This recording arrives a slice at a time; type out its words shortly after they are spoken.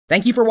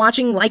Thank you for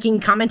watching,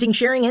 liking, commenting,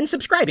 sharing, and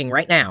subscribing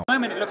right now. At the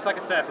moment it looks like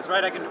a surface,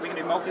 right? We can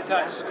do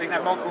multi-touch, we can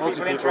have multiple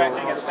people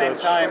interacting at the same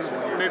time,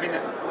 moving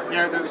this, you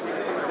know,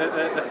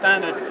 the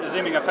standard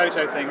zooming a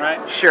photo thing,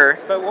 right? Sure.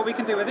 But what we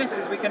can do with this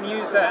is we can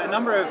use a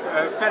number of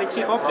fairly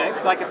cheap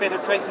objects, like a bit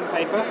of tracing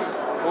paper,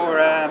 or...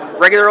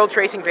 regular old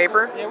tracing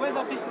paper? Yeah, where's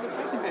that piece of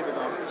tracing paper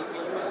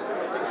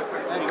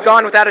gone? It's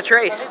gone without a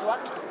trace.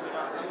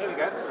 Here we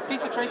go. A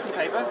piece of tracing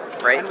paper,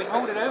 right? And we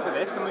hold it over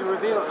this and we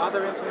reveal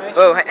other information.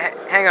 Oh,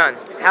 hang on.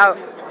 How?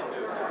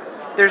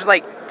 There's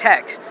like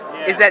text.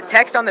 Yeah. Is that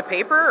text on the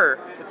paper, or?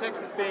 The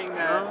text is being...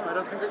 no, I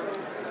don't think so.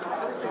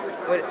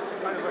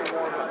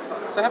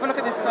 So have a look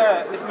at this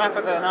this map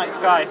of the night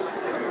sky.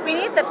 We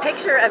need the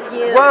picture of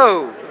you.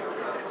 Whoa!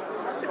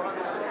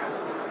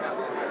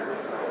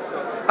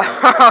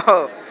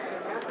 Oh,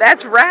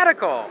 that's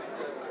radical.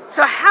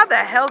 So how the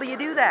hell do you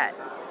do that?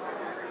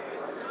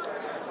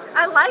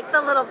 I like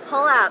the little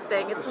pull-out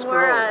thing. It's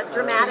more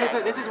dramatic.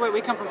 So this is where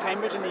we come from,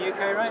 Cambridge in the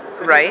UK, right?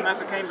 So right. Here's the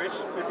map of Cambridge.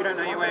 If you don't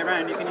know your way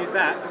around, you can use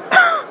that.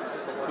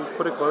 Can you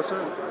put it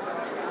closer?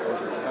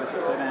 That's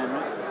upside down,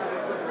 right?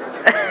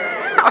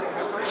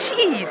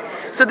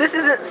 Jeez. So this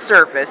isn't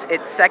Surface,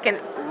 it's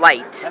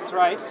SecondLight. That's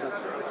right.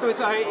 So it's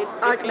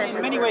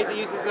in many ways it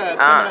uses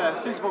similar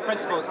sensible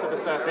principles to the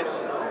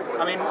Surface.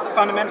 I mean,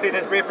 fundamentally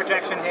there's rear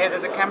projection here,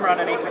 there's a camera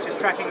underneath which is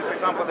tracking, for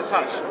example, the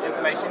touch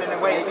information in a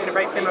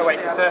very similar way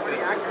to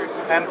Surface.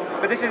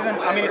 But this isn't,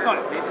 I mean, it's not,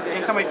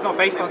 in some ways it's not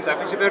based on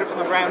Surface, we build it from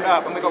the ground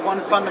up, and we've got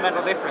one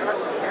fundamental difference.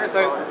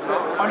 So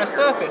on a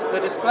surface, the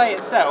display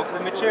itself,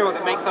 the material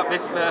that makes up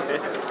this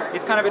surface,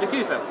 is kind of a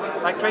diffuser,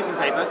 like tracing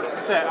paper.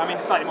 So, I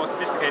mean, slightly more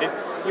sophisticated.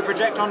 You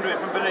project onto it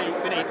from beneath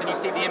and you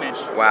see the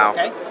image. Wow.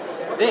 Okay?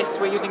 This,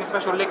 we're using a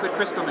special liquid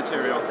crystal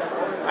material.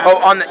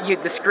 On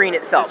the screen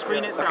itself? The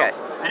screen itself. Okay.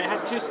 And it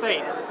has two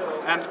states.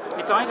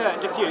 It's either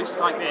diffuse,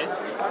 like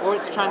this, or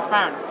it's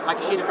transparent, like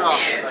a sheet of glass.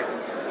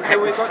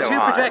 So we've got two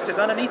projectors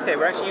underneath here.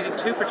 We're actually using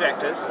two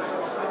projectors,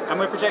 and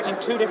we're projecting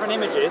two different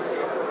images,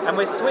 and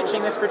we're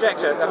switching this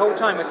projector the whole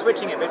time. We're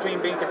switching it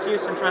between being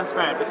diffuse and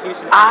transparent, diffuse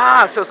and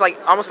transparent. So it's like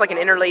almost like an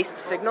interlaced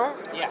signal?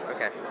 Yeah.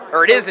 Okay.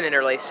 Or it is an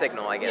interlaced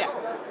signal, I guess.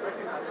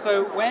 Yeah.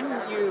 So when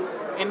you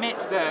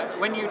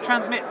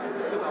transmit,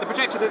 the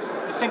projector that's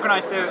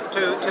synchronized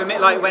to emit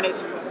light when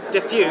it's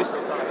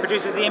diffuse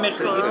produces the image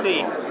that you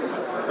see,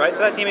 right? So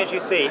that's the image you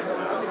see.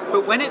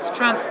 But when it's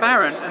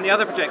transparent and the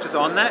other projector's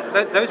on,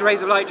 those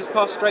rays of light just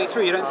pass straight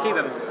through. You don't see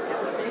them.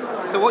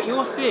 So what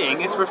you're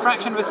seeing is for a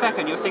fraction of a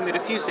second you're seeing the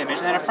diffuse image,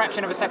 and then a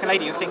fraction of a second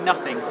later you're seeing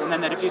nothing, and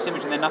then the diffuse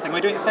image and then nothing.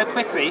 We're doing it so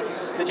quickly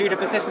that due to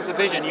persistence of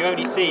vision you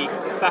only see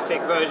the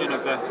static version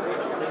of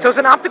the... So it's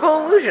an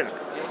optical illusion.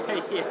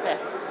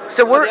 Yes.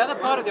 So the other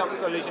part of the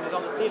optical illusion is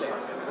on the ceiling.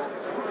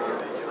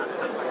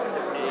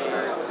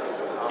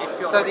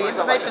 So the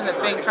information that's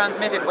being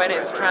transmitted when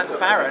it's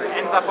transparent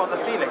ends up on the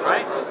ceiling,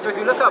 right? So if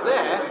you look up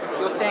there,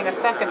 you're seeing a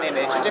second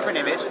image, a different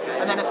image,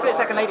 and then a split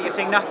second later you're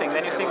seeing nothing,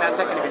 then you're seeing that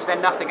second image,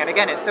 then nothing, and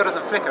again it still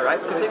doesn't flicker,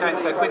 right? Because it's going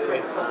so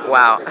quickly.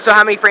 Wow. So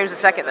how many frames a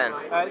second then?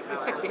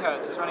 It's 60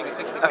 hertz, it's running at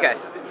 60 hertz. Okay.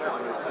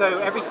 So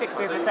every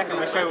 60th of a second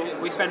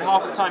we spend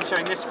half the time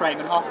showing this frame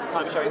and half the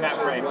time showing that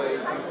frame.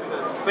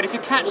 But if you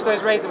catch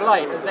those rays of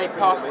light as they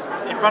pass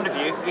in front of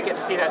you, you get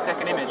to see that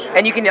second image.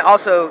 And you can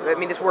also, I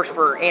mean, this works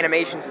for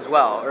animations as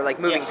well, or like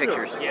moving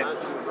pictures. Yeah.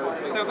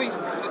 So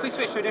if we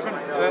switch to a different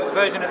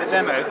version of the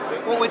demo,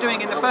 what we're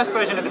doing in the first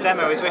version of the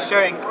demo is we're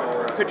showing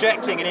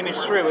projecting an image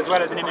through as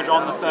well as an image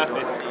on the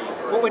surface.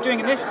 What we're doing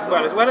in this,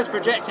 as well as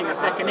projecting a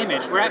second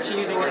image, we're actually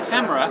using the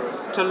camera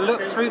to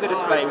look through the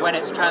display when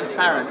it's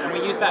transparent, and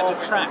we use that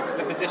to track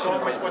the position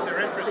of it.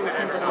 So you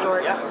can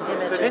distort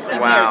images. So this thing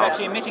here is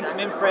actually emitting some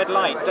infrared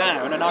light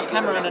down, and our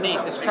camera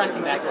underneath is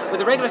tracking that.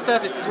 With a regular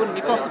surface this wouldn't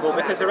be possible,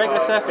 because a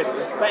regular surface,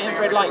 that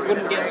infrared light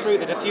wouldn't get through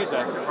the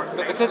diffuser.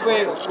 But because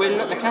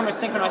the camera's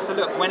synchronized to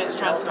look when it's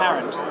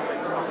transparent,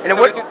 and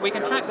so we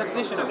can track the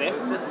position of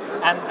this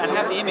and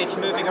have the image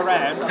moving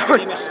around.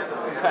 The image,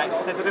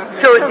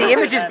 so the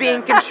image is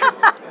being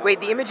wait,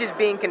 the image is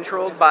being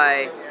controlled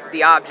by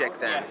the object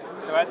then? Yes.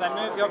 So as I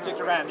move the object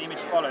around, the image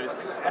follows.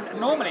 And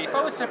normally, if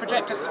I was to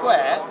project a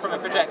square from a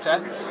projector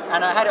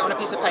and I had it on a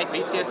piece of paper,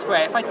 you'd see a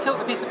square. If I tilt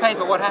the piece of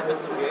paper, what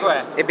happens to the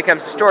square? It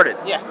becomes distorted.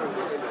 Yeah.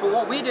 But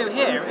what we do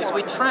here is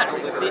we track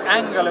the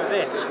angle of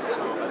this.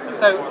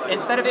 So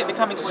instead of it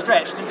becoming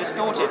stretched and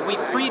distorted, we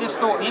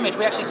pre-distort the image,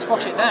 we actually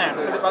squash it down,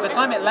 so that by the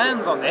time it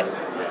lands on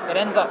this, it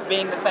ends up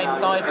being the same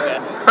size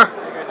again.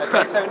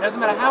 Okay, so it doesn't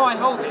matter how I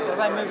hold this, as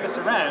I move this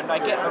around, I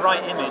get the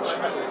right image.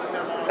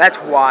 That's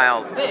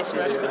wild. This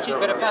is just a cheap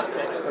bit of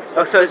plastic.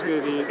 Oh, so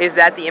is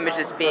that the image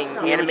that's being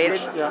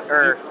animated?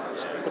 Or,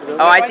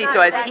 oh, I see, so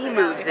as he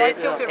moves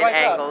it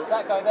angles.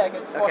 That guy there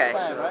gets squashed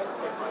down, right?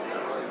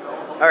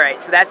 All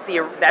right, so that's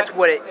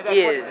what it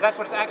is. That's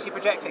what it's actually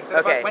projecting.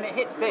 So when it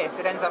hits this,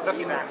 it ends up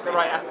looking at the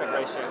right aspect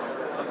ratio.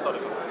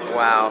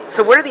 Wow.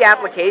 So what are the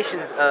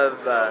applications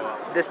of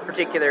this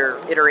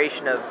particular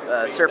iteration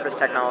of surface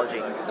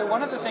technology? So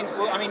one of the things,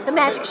 well, I mean... The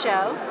magic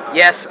show.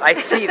 Yes, I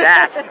see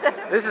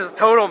that. This is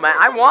total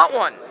I want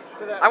one.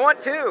 So I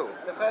want two.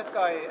 The first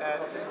guy,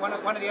 one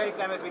of the early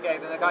demos we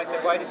gave, and the guy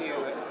said, "Why did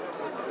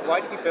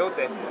you build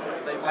this?"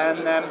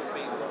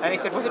 And he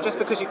said, "Was it just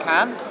because you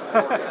can?"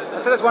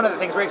 And so that's one of the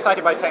things. We're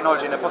excited by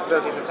technology and the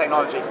possibilities of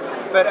technology.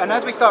 And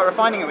as we start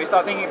refining it, we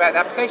start thinking about the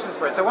applications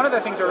for it. So one of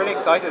the things we're really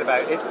excited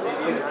about is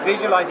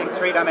visualizing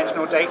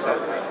three-dimensional data.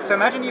 So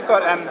imagine you've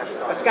got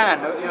a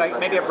scan, like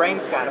maybe a brain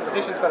scan. A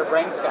physician's got a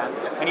brain scan,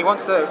 and he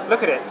wants to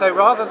look at it. So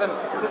rather than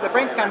the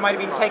brain scan might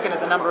have been taken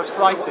as a number of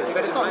slices,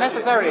 but it's not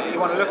necessarily that you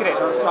want to look at it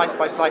on a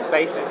slice-by-slice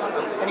basis.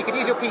 And you could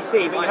use your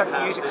PC, but you have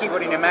to use your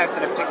keyboard and your mouse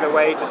in a particular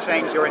way to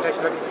change your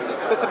orientation.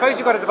 But suppose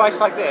you've got a device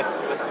like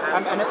this,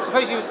 and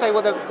suppose you say,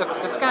 well,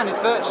 the scan is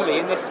virtually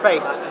in this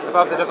space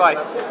above the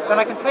device. Then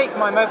I can take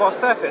my mobile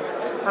Surface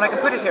and I can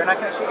put it here, and I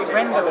can actually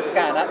render the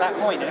scan at that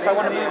point. And if I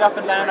want to move up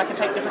and down, I can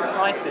take different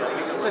slices.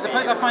 So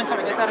suppose I find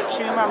something that's out of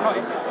tumour,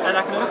 and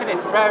I can look at it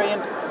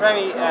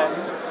very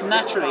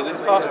naturally with a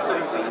fast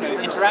sort of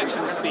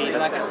interaction speed,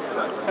 and I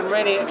can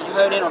really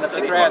hone in on a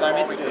particular area that I'm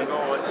interested in.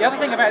 The other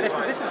thing about this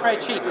is very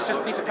cheap. It's just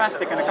a piece of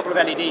plastic and a couple of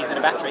LEDs and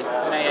a battery,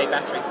 an AA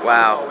battery.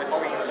 Wow.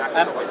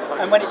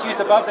 And when it's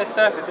used above this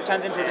surface, it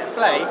turns into a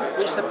display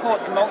which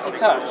supports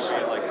multi-touch.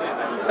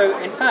 So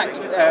in fact,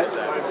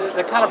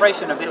 the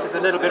calibration of this is a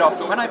little bit off.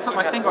 But when I put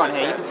my finger on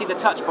here, you can see the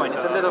touch point.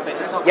 It's a little bit.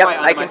 It's not quite under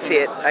I my can see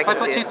finger. it. I can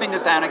if I put two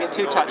fingers down, I get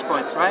 2 touch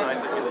points, right?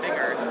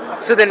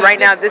 So then, right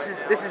now, this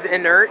is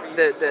inert.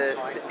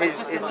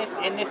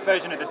 In this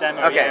version of the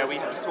demo, okay. Yeah, we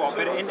have to swap.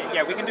 But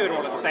we can do it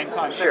all at the same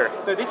time. Sure.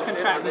 So this can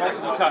track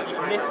multiple touch,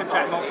 and this can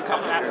track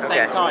multi-touch at the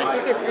same time. So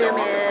you could zoom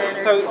in.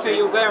 So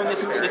you're there on this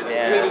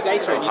 3D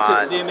data, and you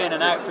could zoom in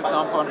and out, for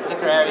example, on a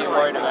particular area you're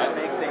worried about.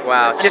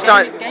 Wow.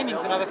 And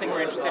gaming's another thing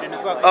we're interested in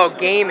as well. Oh,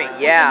 gaming,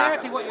 yeah.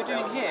 Generically, what you're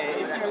doing here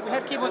is, we've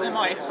had keyboards and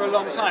mice for a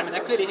long time, and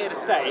they're clearly here to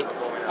stay,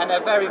 and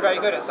they're very, very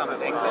good at some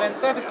things. And then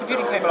surface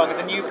computing came along as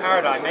a new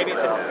paradigm. Maybe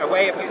it's a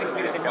way of using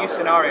computers in new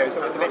scenarios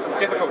that was a bit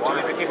difficult to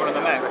use a keyboard and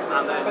the mouse.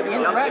 But the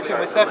interaction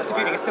with surface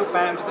computing is still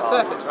bound to the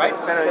surface, right?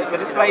 The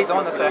display's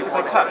on the surface,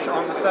 I touch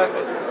on the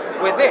surface.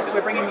 With this,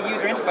 we're bringing the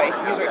user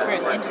interface, the user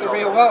experience into the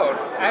real world,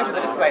 out of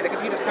the display. The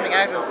computer's coming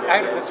out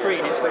of the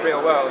screen into the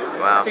real world.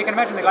 Wow. So you can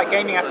imagine like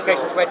gaming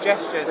applications where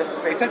gestures,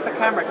 because the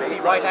camera can see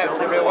right out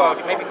into the real world,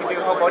 maybe you can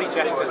do whole body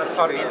gestures as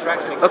part of the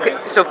interaction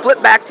experience. Okay, so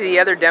flip back to the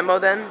other demo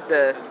then.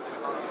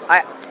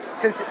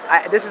 Since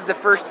this is the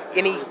first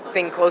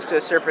anything close to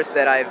a Surface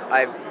that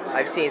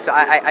I've seen, so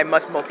I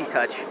must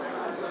multi-touch.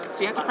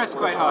 So you have to press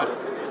quite hard.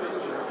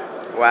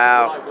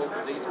 Wow.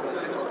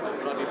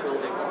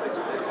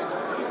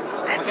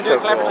 I can do it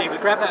collaboratively,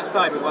 but grab that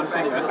side with one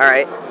finger. All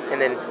right,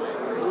 and then.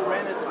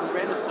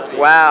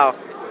 Wow,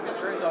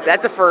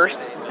 that's a first.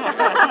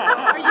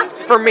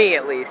 For me,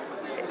 at least.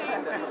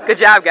 Good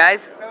job,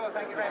 guys.